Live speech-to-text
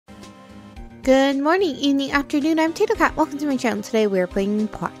Good morning, evening, afternoon. I'm Tato Cat. Welcome to my channel. Today we are playing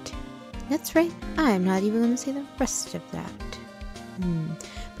Pot. That's right. I'm not even going to say the rest of that.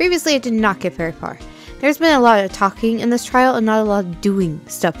 Previously, I did not get very far. There's been a lot of talking in this trial and not a lot of doing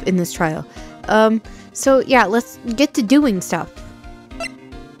stuff in this trial. So yeah, let's get to doing stuff.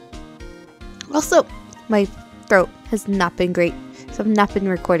 Also, my throat has not been great, so I've not been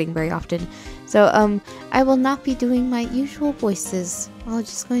recording very often. So, I will not be doing my usual voices. I'm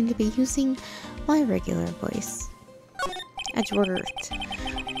just going to be using my regular voice. Edgeworth.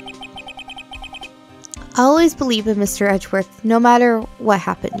 I always believe in Mr. Edgeworth, no matter what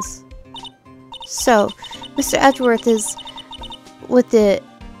happens. So, Mr. Edgeworth is with the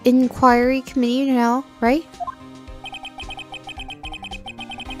inquiry committee now, right?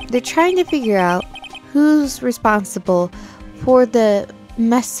 They're trying to figure out who's responsible for the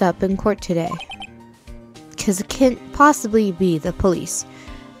mess up in court today. Because it can't possibly be the police.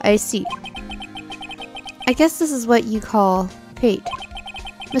 I see. I guess this is what you call fate.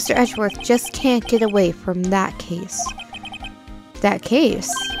 Mr. Edgeworth just can't get away from that case. That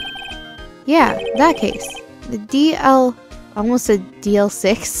case? Yeah, that case. The DL... almost a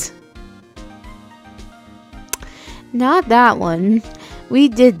DL6? Not that one. We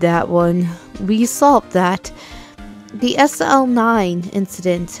did that one. We solved that. The SL9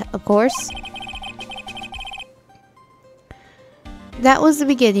 incident, of course. That was the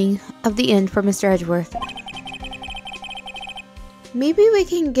beginning of the end for Mr. Edgeworth. Maybe we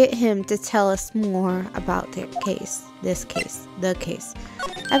can get him to tell us more about the case.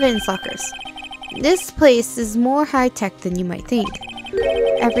 Evidence lockers. This place is more high-tech than you might think.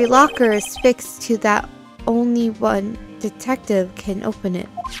 Every locker is fixed to that only one detective can open it.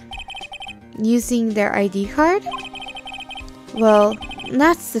 Using their ID card? Well,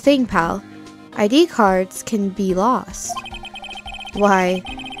 that's the thing, pal. ID cards can be lost. Why,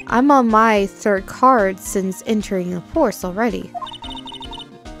 I'm on my third card since entering the force already.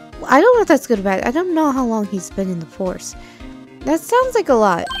 I don't know if that's good or bad. I don't know how long he's been in the force. That sounds like a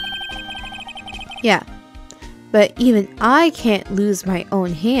lot. Yeah, but even I can't lose my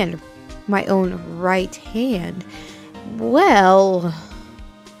own hand. My own right hand. Well,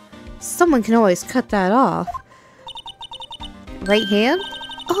 someone can always cut that off. Right hand?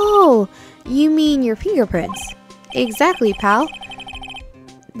 Oh, you mean your fingerprints. Exactly, pal.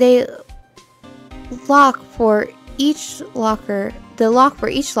 They lock for each locker. The lock for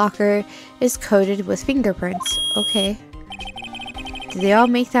each locker is coated with fingerprints. Okay. Do they all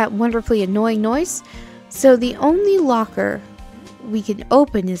make that wonderfully annoying noise? So the only locker we can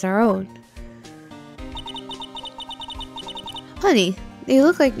open is our own. Honey, they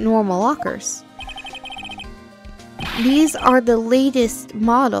look like normal lockers. These are the latest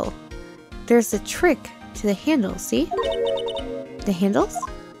model. There's a trick to the handles, see? The handles?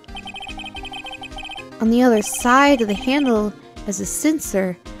 On the other side of the handle is a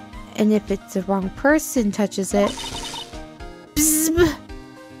sensor, and if it's the wrong person touches it, bzz,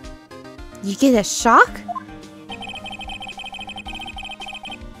 you get a shock?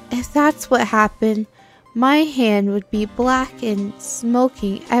 If that's what happened, my hand would be black and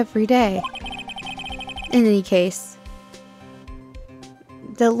smoking every day. In any case,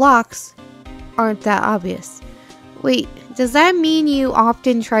 the locks aren't that obvious. Wait, does that mean you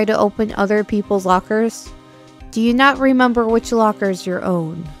often try to open other people's lockers? Do you not remember which lockers your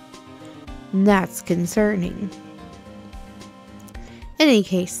own? That's concerning. In any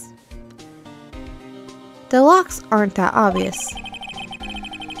case, the locks aren't that obvious.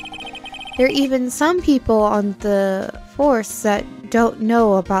 There are even some people on the force that don't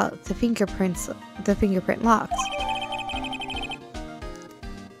know about the fingerprint locks.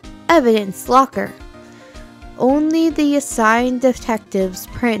 Evidence locker. Only the assigned detective's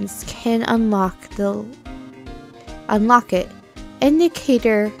prints can unlock it.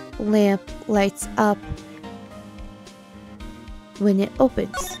 Indicator lamp lights up when it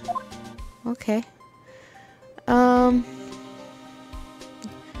opens. Okay. I'm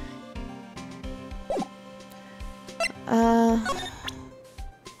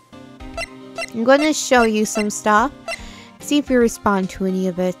going to show you some stuff. See if you respond to any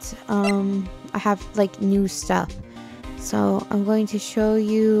of it. I have like new stuff. So I'm going to show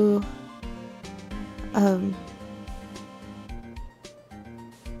you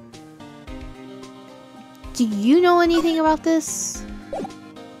do you know anything about this?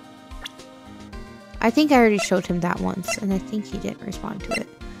 I think I already showed him that once, and I think he didn't respond to it.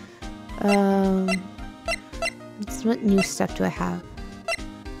 What new stuff do I have?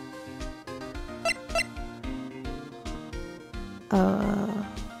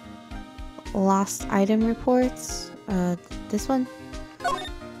 Lost item reports. This one?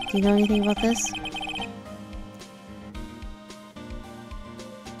 Do you know anything about this?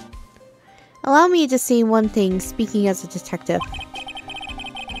 Allow me to say one thing, speaking as a detective.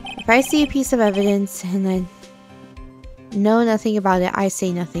 If I see a piece of evidence and I know nothing about it, I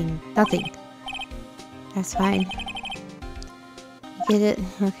say nothing. Nothing. That's fine. Get it?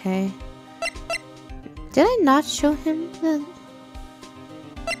 Okay. Did I not show him the...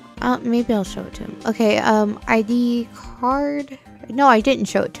 maybe I'll show it to him. Okay, ID card? No, I didn't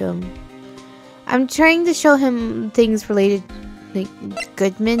show it to him. I'm trying to show him things related, like,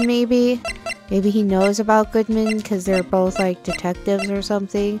 Goodman, maybe? Maybe he knows about Goodman because they're both, like, detectives or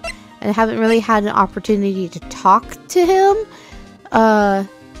something. And I haven't really had an opportunity to talk to him.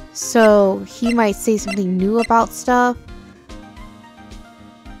 So he might say something new about stuff.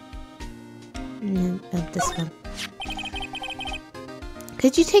 And this one.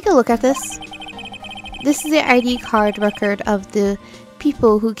 Could you take a look at this? This is the ID card record of the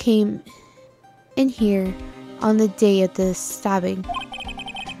people who came in here on the day of the stabbing.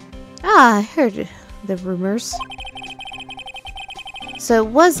 Ah, I heard the rumors. So it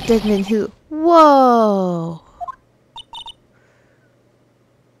was Goodman who... Whoa!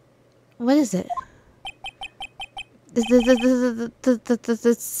 What is it?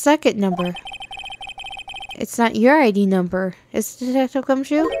 The second number. It's not your ID number. It's Detective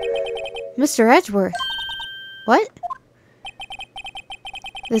Gumshoe? Mr. Edgeworth. What?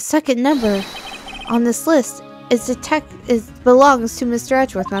 The second number on this list is belongs to Mr.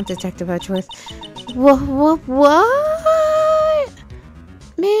 Edgeworth, not Detective Edgeworth. What?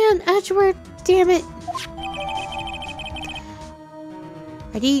 Man, Edgeworth, damn it.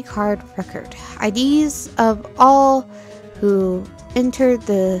 ID card record. IDs of all who entered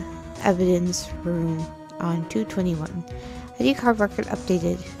the evidence room on 2/21. ID card record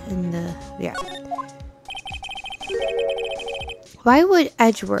updated in the... yeah. Why would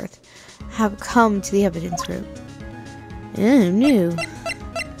Edgeworth have come to the evidence room? No.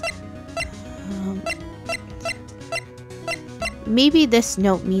 Maybe this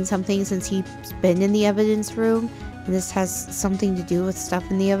note means something since he's been in the evidence room. And this has something to do with stuff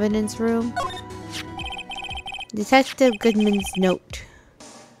in the evidence room. Detective Goodman's note.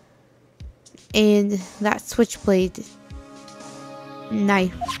 And that switchblade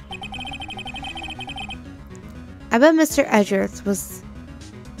knife. I bet Mr. Edgeworth was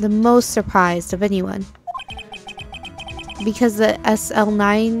the most surprised of anyone. Because the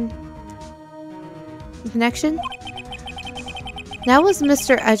SL9 connection? That was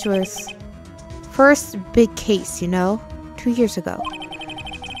Mr. Edgeworth's first big case, you know? 2 years ago.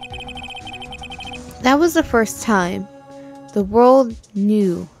 That was the first time the world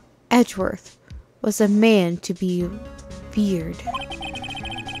knew Edgeworth was a man to be feared.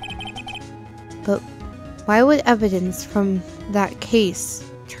 But why would evidence from that case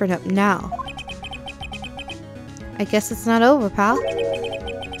turn up now? I guess it's not over, pal.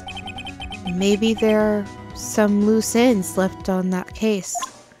 Maybe there are some loose ends left on that case.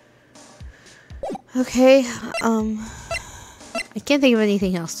 Okay, I can't think of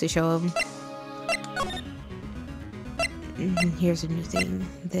anything else to show him. Here's a new thing.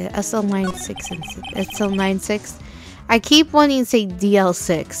 The SL96 and SL96. I keep wanting to say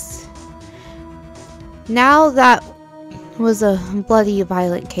DL6. Now that was a bloody,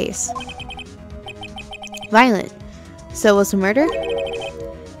 violent case. Violent. So it was a murder?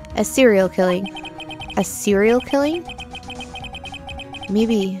 A serial killing. A serial killing?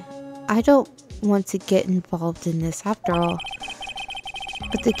 Maybe. I don't want to get involved in this after all.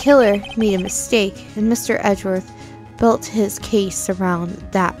 But the killer made a mistake, and Mr. Edgeworth built his case around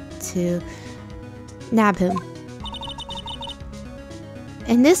that to nab him.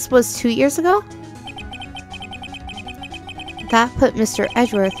 And this was 2 years ago? That put Mr.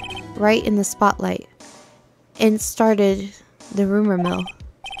 Edgeworth right in the spotlight and started the rumor mill.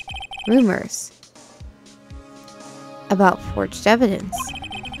 Rumors about forged evidence.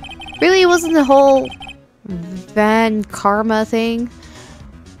 Really, it wasn't the whole Van Karma thing.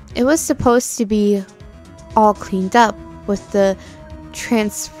 It was supposed to be all cleaned up with the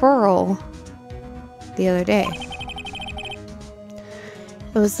transferal the other day.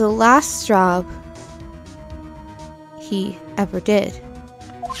 It was the last job he ever did.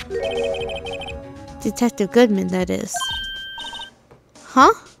 Detective Goodman, that is.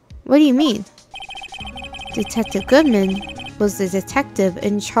 Huh? What do you mean? Detective Goodman was the detective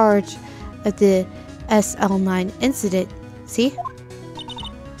in charge of the SL9 incident. See?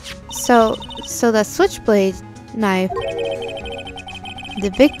 So that switchblade knife,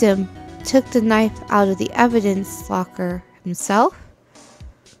 the victim took the knife out of the evidence locker himself?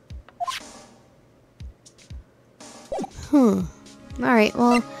 Alright,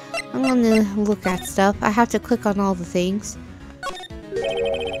 well, I'm gonna look at stuff. I have to click on all the things.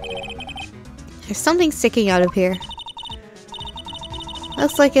 There's something sticking out of here.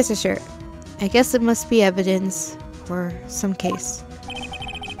 Looks like it's a shirt. I guess it must be evidence for some case.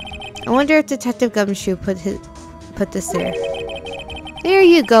 I wonder if Detective Gumshoe put this there. There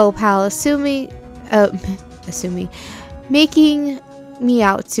you go, pal. Making me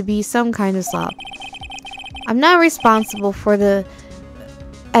out to be some kind of slob. I'm not responsible for the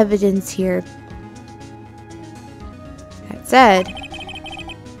evidence here. That said,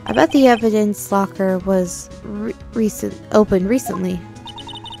 I bet the evidence locker was opened recently.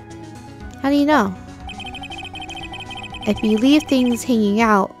 How do you know? If you leave things hanging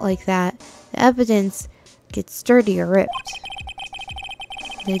out like that, the evidence gets dirty or ripped.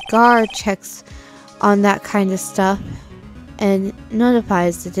 The guard checks on that kind of stuff and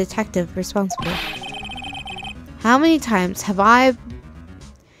notifies the detective responsible. How many times have I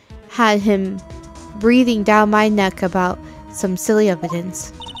had him breathing down my neck about some silly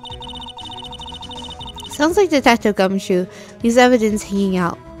evidence? Sounds like Detective Gumshoe leaves evidence hanging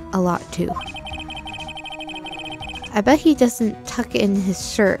out a lot too. I bet he doesn't tuck in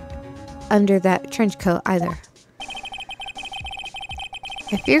his shirt under that trench coat either.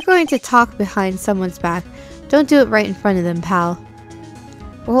 If you're going to talk behind someone's back, don't do it right in front of them, pal.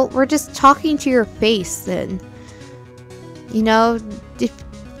 Well, we're just talking to your face then. You know, if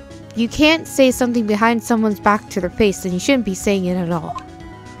you can't say something behind someone's back to their face, then you shouldn't be saying it at all.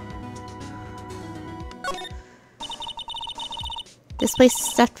 This place is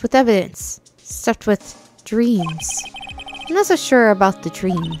stuffed with evidence. Stuffed with dreams. I'm not so sure about the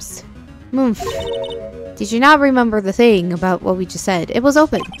dreams. Did you not remember the thing about what we just said? It was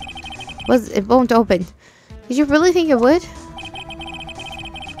open. It won't open. Did you really think it would?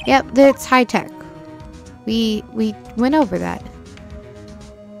 Yep, it's high tech. We went over that.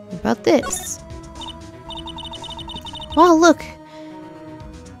 What about this? Wow, look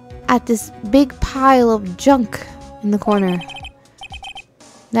at this big pile of junk in the corner.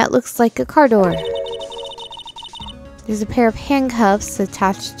 That looks like a car door. There's a pair of handcuffs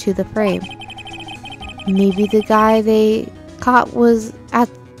attached to the frame. Maybe the guy they caught was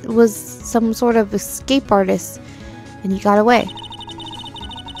some sort of escape artist and he got away.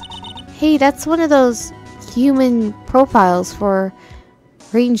 Hey, that's one of those human profiles for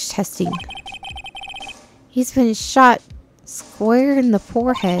range testing. He's been shot square in the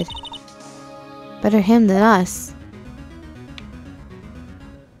forehead. Better him than us.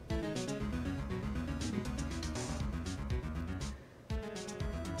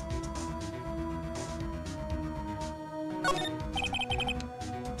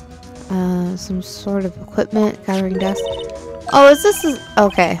 Some sort of equipment, gathering dust. Oh,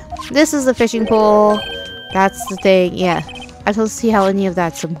 okay. This is the fishing pole. That's the thing. Yeah, I don't see how any of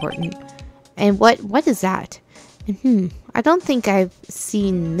that's important. And what is that? I don't think I've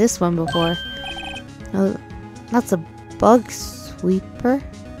seen this one before. Oh, that's a bug sweeper.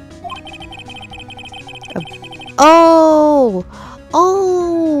 Oh,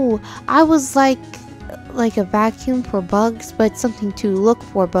 I was like a vacuum for bugs, but something to look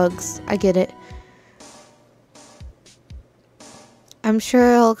for bugs. I get it. I'm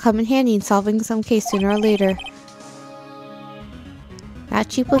sure it'll come in handy in solving some case sooner or later. That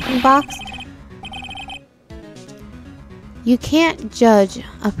cheap looking box? You can't judge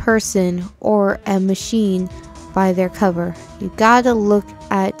a person or a machine by their cover. You gotta look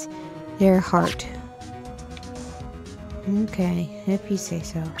at their heart. Okay, if you say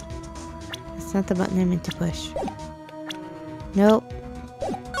so. That's not the button I meant to push. Nope.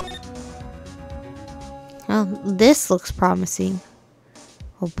 Well, this looks promising.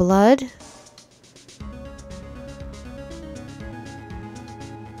 Oh, blood?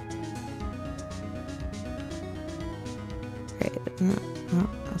 Great.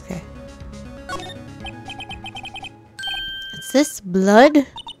 Okay. Is this blood?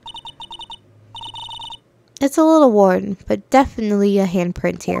 It's a little worn, but definitely a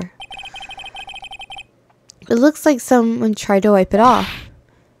handprint here. It looks like someone tried to wipe it off.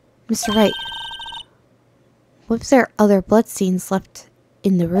 Mr. Wright. What if there are other bloodstains left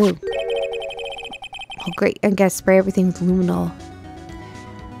in the room? Oh great, I gotta spray everything with luminol.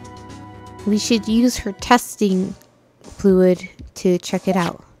 We should use her testing fluid to check it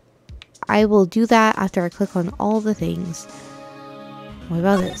out. I will do that after I click on all the things. What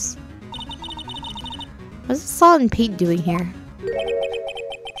about this? What's the salt and paint doing here?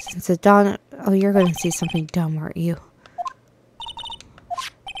 Since the dawn... Oh, you're gonna see something dumb, aren't you?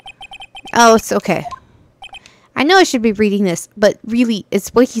 Oh, it's okay. I know I should be reading this, but really, it's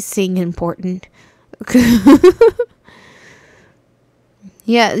what he's saying important.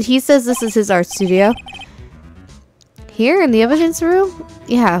 Yeah, he says this is his art studio. Here in the evidence room?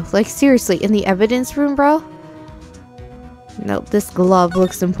 Yeah, like seriously, in the evidence room, bro? Nope, this glove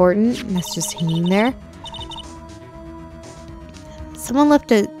looks important. That's just hanging there. Someone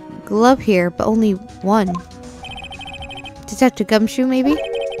left a glove here, but only one. Detective Gumshoe, maybe?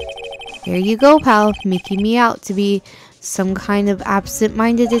 There you go, pal, making me out to be some kind of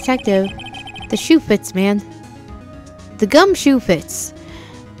absent-minded detective. The shoe fits, man. The gumshoe fits.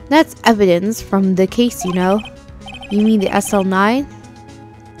 That's evidence from the case, you know. You mean the SL9?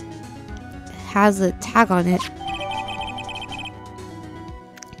 It has a tag on it.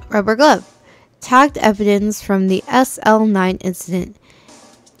 Rubber glove. Tagged evidence from the SL9 incident.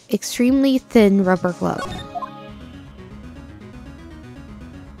 Extremely thin rubber glove.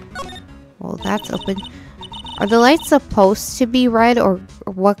 Well, that's open. Are the lights supposed to be red, or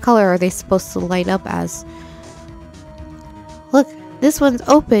what color are they supposed to light up as? Look, this one's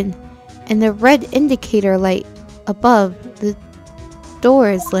open, and the red indicator light above the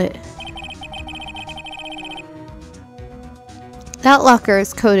door is lit. That locker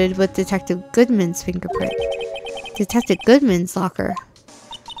is coated with Detective Goodman's fingerprint. Detective Goodman's locker.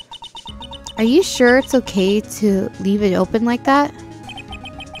 Are you sure it's okay to leave it open like that?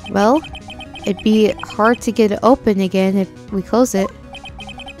 Well, it'd be hard to get it open again if we close it.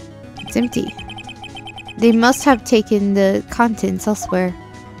 It's empty. They must have taken the contents elsewhere.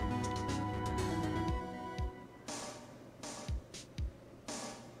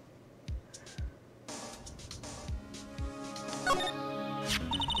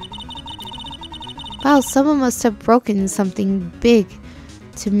 Wow, someone must have broken something big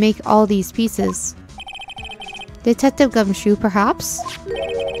to make all these pieces. Detective Gumshoe, perhaps?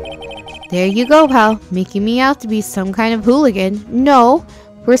 There you go, pal, making me out to be some kind of hooligan. No,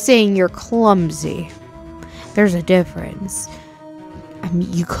 we're saying you're clumsy. There's a difference. I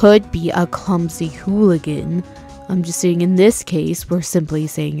mean, you could be a clumsy hooligan. I'm just saying in this case, we're simply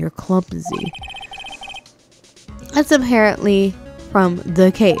saying you're clumsy. That's apparently from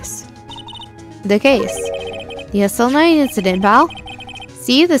the case. The case. The SL9 incident, pal.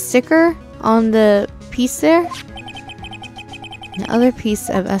 See the sticker on the piece there? The other piece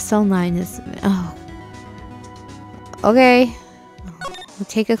of SL9 is... Oh. Okay. We'll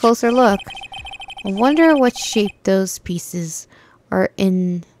take a closer look. I wonder what shape those pieces are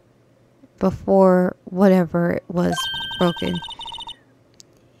in before whatever it was broken.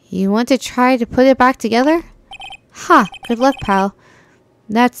 You want to try to put it back together? Ha! Good luck, pal.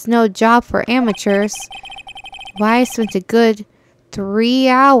 That's no job for amateurs. Why I spent a good 3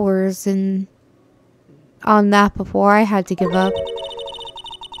 hours on that before I had to give up.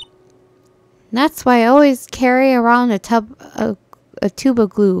 That's why I always carry around a tube of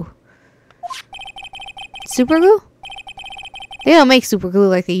glue. Super glue? They don't make super glue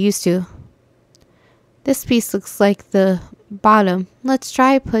like they used to. This piece looks like the bottom. Let's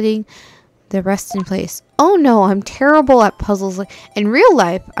try putting the rest in place. Oh no, I'm terrible at puzzles. In real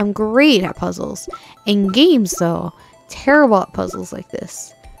life, I'm great at puzzles. In games, though, terrible at puzzles like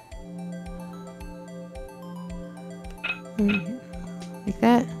this. Like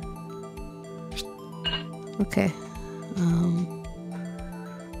that. Okay.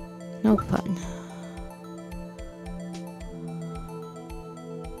 No fun.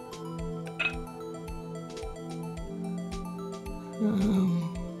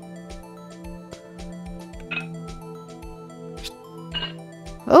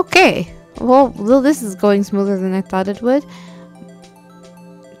 Okay. Well, this is going smoother than I thought it would.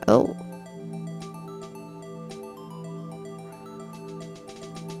 Oh.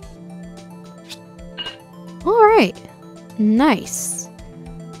 Alright. Nice.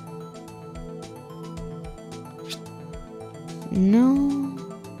 No.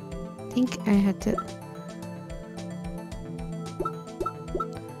 I think I had to...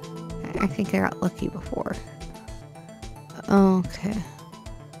 I think I got lucky before. Okay.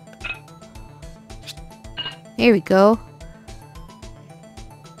 There we go.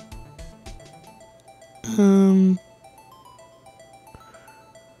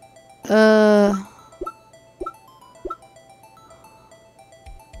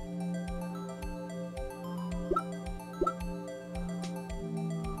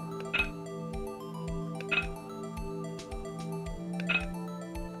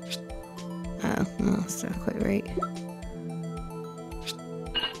 No, it's not quite right.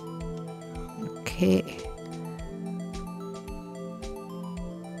 Okay.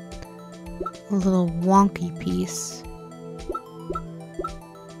 A little wonky piece.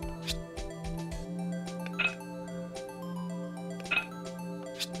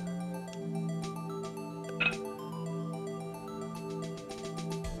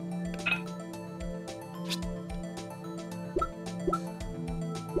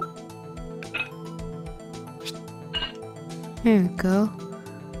 There we go.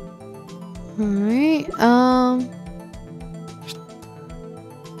 Alright,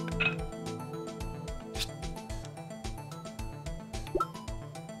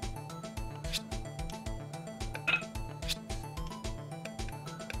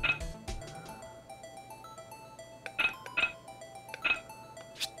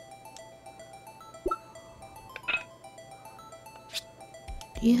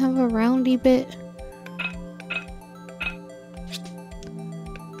 do you have a roundy bit?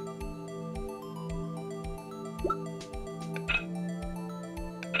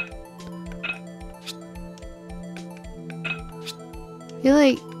 I feel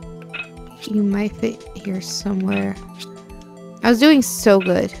like you might fit here somewhere. I was doing so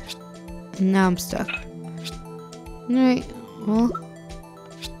good. And now I'm stuck. Alright, well.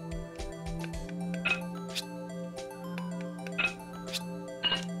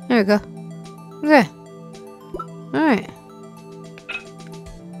 There we go. Okay. Alright.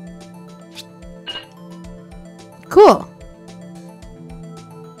 Cool.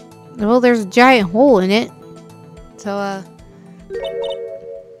 Well, there's a giant hole in it. So,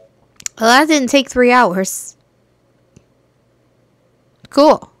 well, that didn't take 3 hours.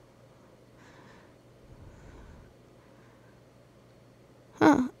 Cool.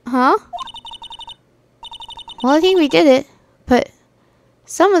 Huh? Well, I think we did it, but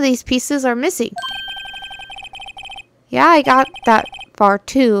some of these pieces are missing. Yeah, I got that far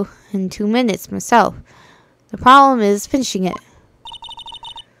too in 2 minutes myself. The problem is finishing it.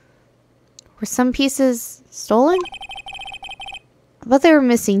 Were some pieces stolen? But they were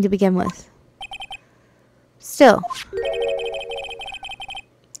missing to begin with. Still.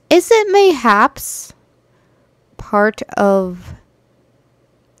 Is it mayhaps part of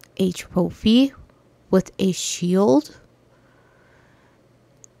a trophy with a shield?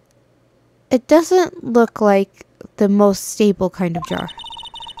 It doesn't look like the most stable kind of jar.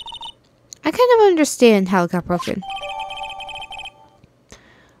 I kind of understand how it got broken.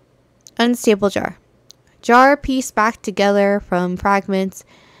 Unstable jar. Jar pieced back together from fragments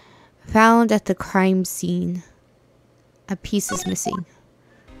found at the crime scene. A piece is missing.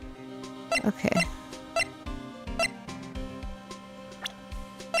 Okay.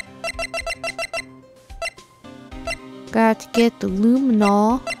 Got to get the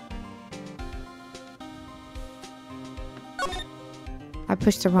luminol. I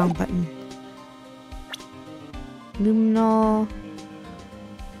pushed the wrong button. Luminol.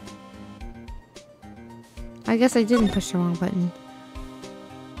 I guess I didn't push the wrong button.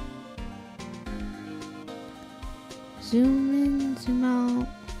 Zoom in, zoom out.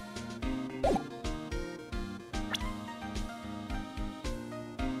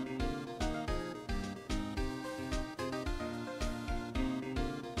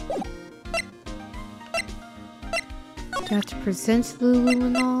 Got to present the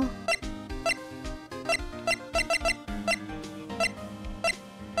luminol.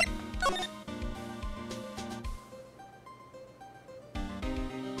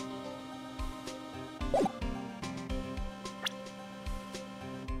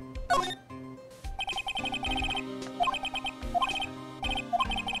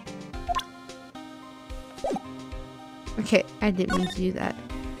 Okay, I didn't mean to do that.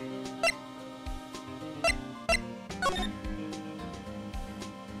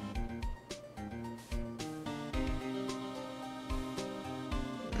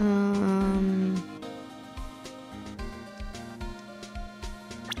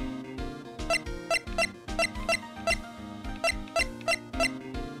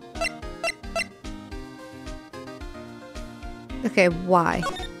 Okay, why?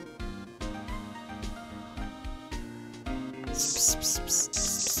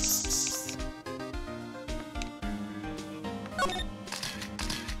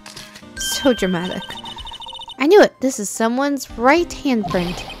 So dramatic. I knew it. This is someone's right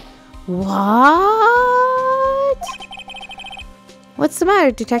handprint. What? What's the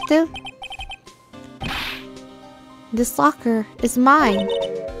matter, detective? This locker is mine.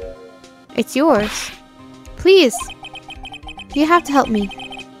 It's yours. Please. You have to help me.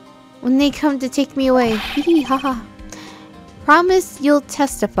 When they come to take me away. Hee haha. Promise you'll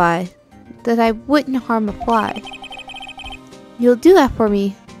testify that I wouldn't harm a fly. You'll do that for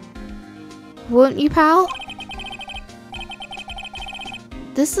me. Won't you, pal?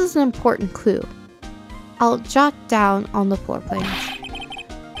 This is an important clue. I'll jot down on the floor plans.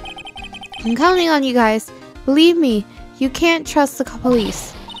 I'm counting on you guys. Believe me, you can't trust the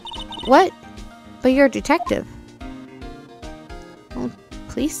police. What? But you're a detective. Well,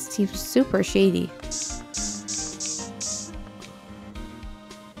 police seem super shady.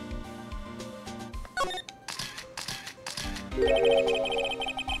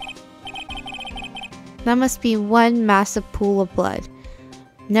 That must be one massive pool of blood.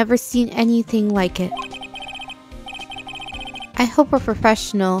 Never seen anything like it. I hope a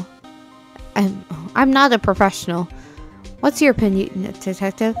professional... I'm not a professional. What's your opinion,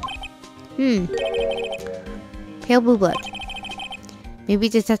 Detective? Pale blue blood. Maybe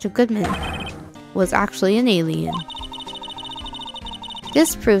Detective Goodman was actually an alien.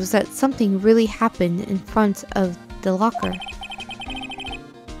 This proves that something really happened in front of the locker.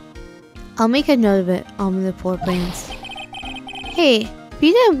 I'll make a note of it on the floor plans. Hey, if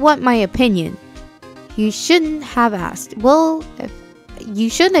you didn't want my opinion, you shouldn't have asked. Well, you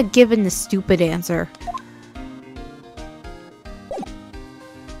shouldn't have given the stupid answer.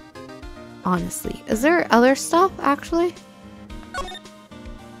 Honestly, is there other stuff actually?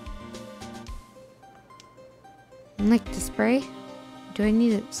 Like to spray? Do I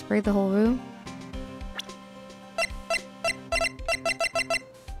need to spray the whole room?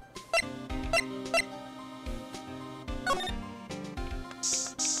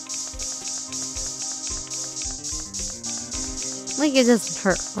 Like it doesn't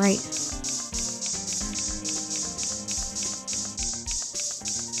hurt, right?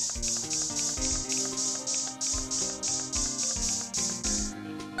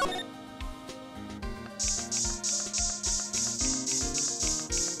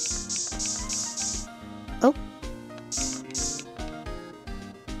 Oh.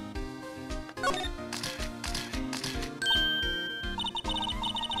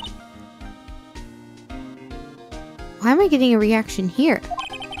 Why am I getting a reaction here?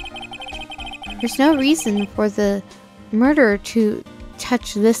 There's no reason for the murderer to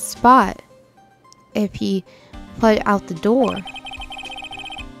touch this spot if he put out the door.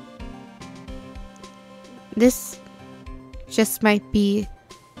 This just might be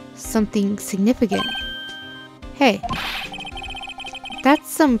something significant. Hey, that's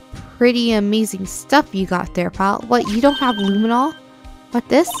some pretty amazing stuff you got there, pal. What, you don't have luminol? What,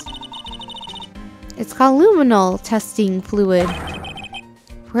 this? It's called luminol testing fluid.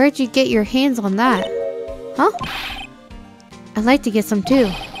 Where'd you get your hands on that? Huh? I'd like to get some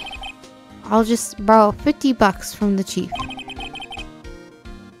too. I'll just borrow 50 bucks from the chief.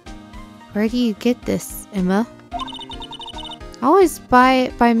 Where do you get this, Emma? I always buy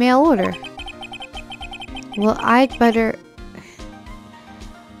it by mail order. Well, I'd better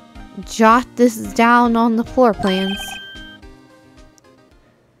jot this down on the floor plans.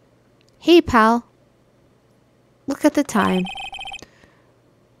 Hey, pal. Look at the time.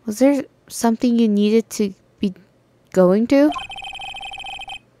 Was there something you needed to be going to?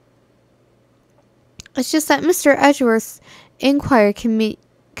 It's just that Mr. Edgeworth's inquiry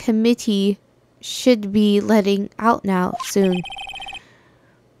committee should be letting out now soon.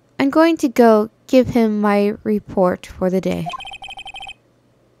 I'm going to go give him my report for the day.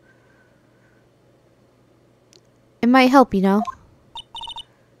 It might help, you know.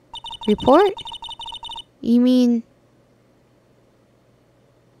 Report? You mean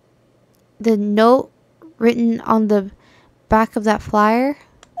the note written on the back of that flyer?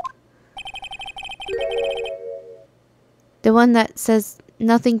 The one that says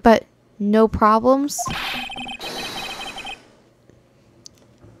nothing but no problems?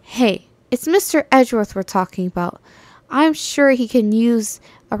 Hey, it's Mr. Edgeworth we're talking about. I'm sure he can use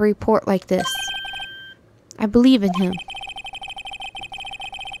a report like this. I believe in him.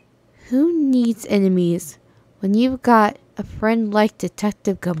 Who needs enemies when you've got a friend like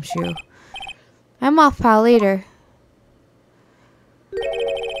Detective Gumshoe? I'm off, pal, later.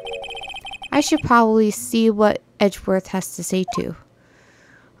 I should probably see what Edgeworth has to say too.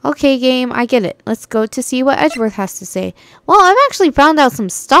 Okay, game, I get it. Let's go to see what Edgeworth has to say. Well, I've actually found out some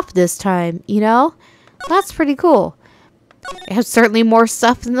stuff this time, you know? That's pretty cool. I have certainly more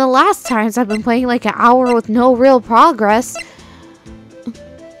stuff than the last times I've been playing like an hour with no real progress.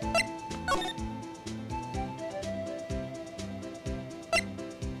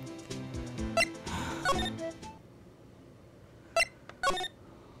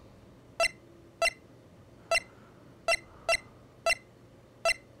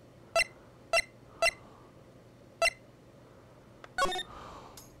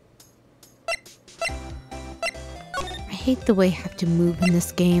 I hate the way I have to move in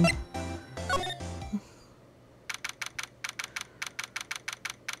this game.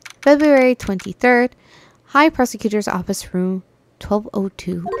 February 23rd, High Prosecutor's Office, Room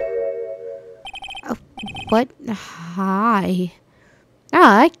 1202. What? Hi.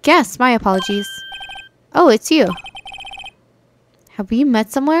 I guess. My apologies. Oh, it's you. Have we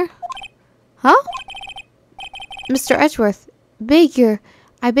met somewhere? Huh? Mr. Edgeworth,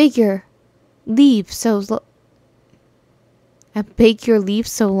 I beg your leave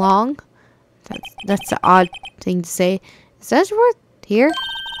so long. That's an odd thing to say. Is Edgeworth here?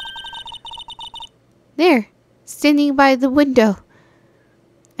 There, standing by the window.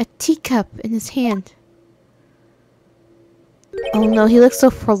 A teacup in his hand. Oh no, he looks so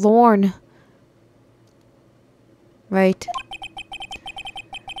forlorn. Right.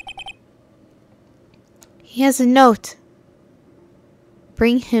 He has a note.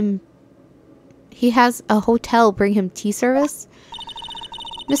 Bring him... He has a hotel bring him tea service?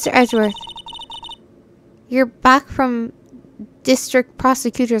 Mr. Edgeworth, you're back from District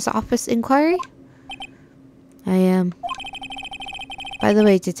Prosecutor's Office inquiry? I am. By the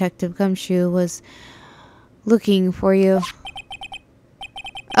way, Detective Gumshoe was looking for you.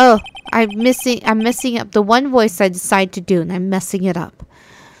 Oh, I'm messing up the one voice I decided to do, and I'm messing it up.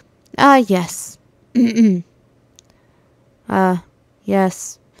 Yes.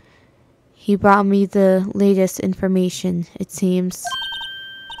 Yes. He brought me the latest information, it seems.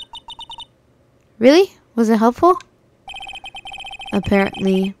 Really? Was it helpful?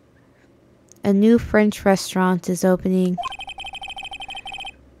 Apparently, a new French restaurant is opening.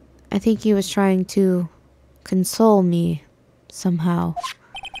 I think he was trying to console me somehow.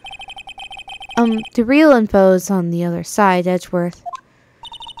 The real info is on the other side, Edgeworth.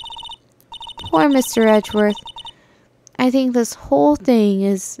 Poor Mr. Edgeworth. I think this whole thing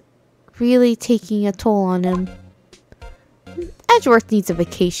is really taking a toll on him. Edgeworth needs a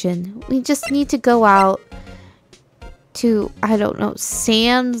vacation. We just need to go out to, I don't know,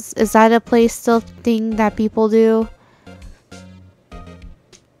 Sam's? Is that a place still thing that people do?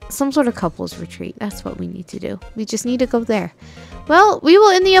 Some sort of couples retreat. That's what we need to do. We just need to go there. Well, we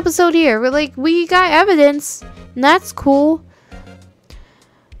will end the episode here. We got evidence. And that's cool.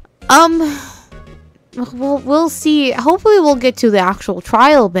 We'll see. Hopefully we'll get to the actual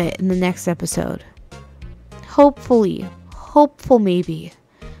trial bit in the next episode. Hopefully. Hopeful maybe.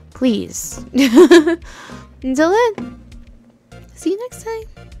 Please. Until then, see you next time.